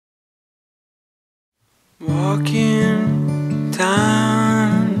walking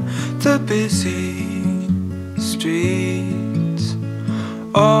down the busy streets.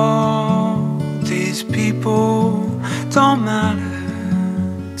 All these people don't matter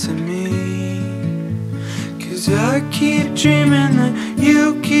to me, 'cause I keep dreaming that you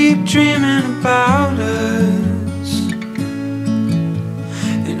keep dreaming about us,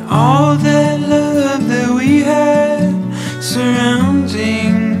 and all that love that we had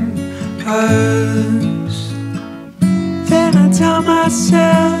surrounding us. Then I tell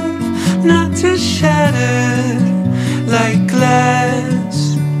myself not to shatter like glass.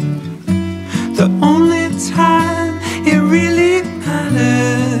 The only time it really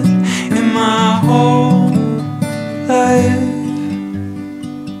mattered in my whole life.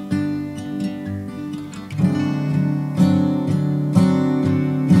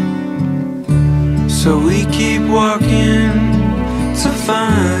 So we keep walking to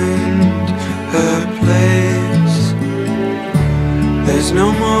find her place. There's no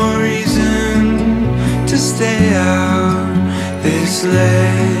more reason to stay out this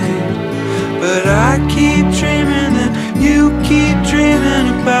late, but I keep dreaming that you keep dreaming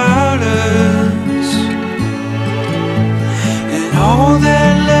about us, and all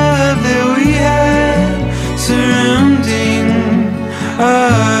that love that we had surrounding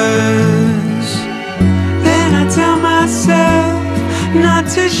us. Then I tell myself not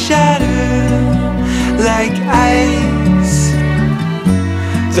to shatter like ice.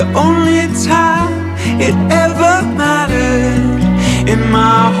 The only time it ever mattered in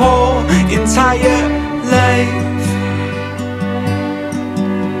my whole entire life.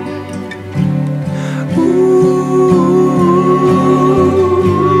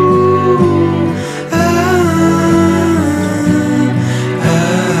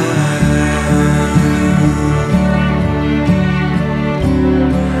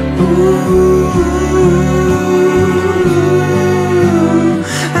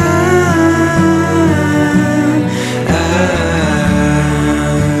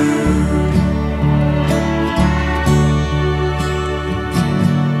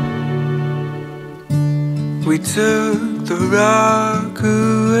 We took the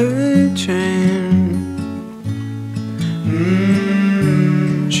Rockaway train.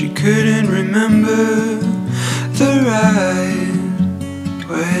 She couldn't remember the right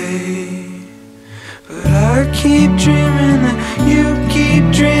way, but I keep dreaming that you keep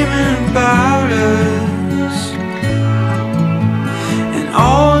dreaming about us, and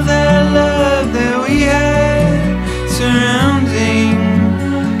all that love that we had surrounding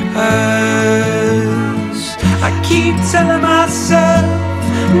us. I keep telling myself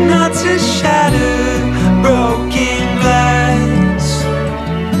not to shatter broken glass.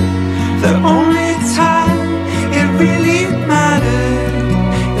 The only time it really mattered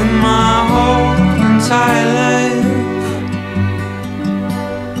in my whole entire life.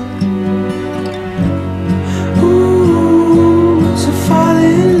 Ooh, to fall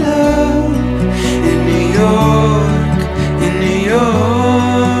in love in New York, in New York.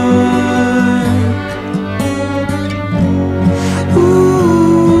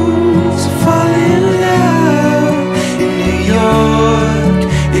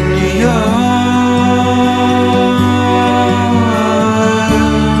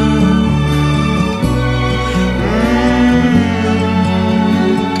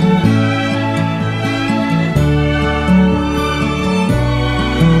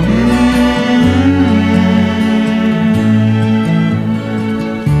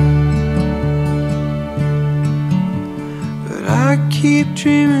 I keep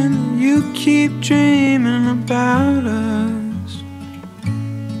dreaming, you keep dreaming about us,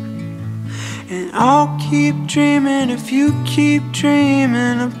 and I'll keep dreaming if you keep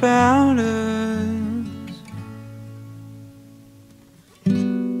dreaming about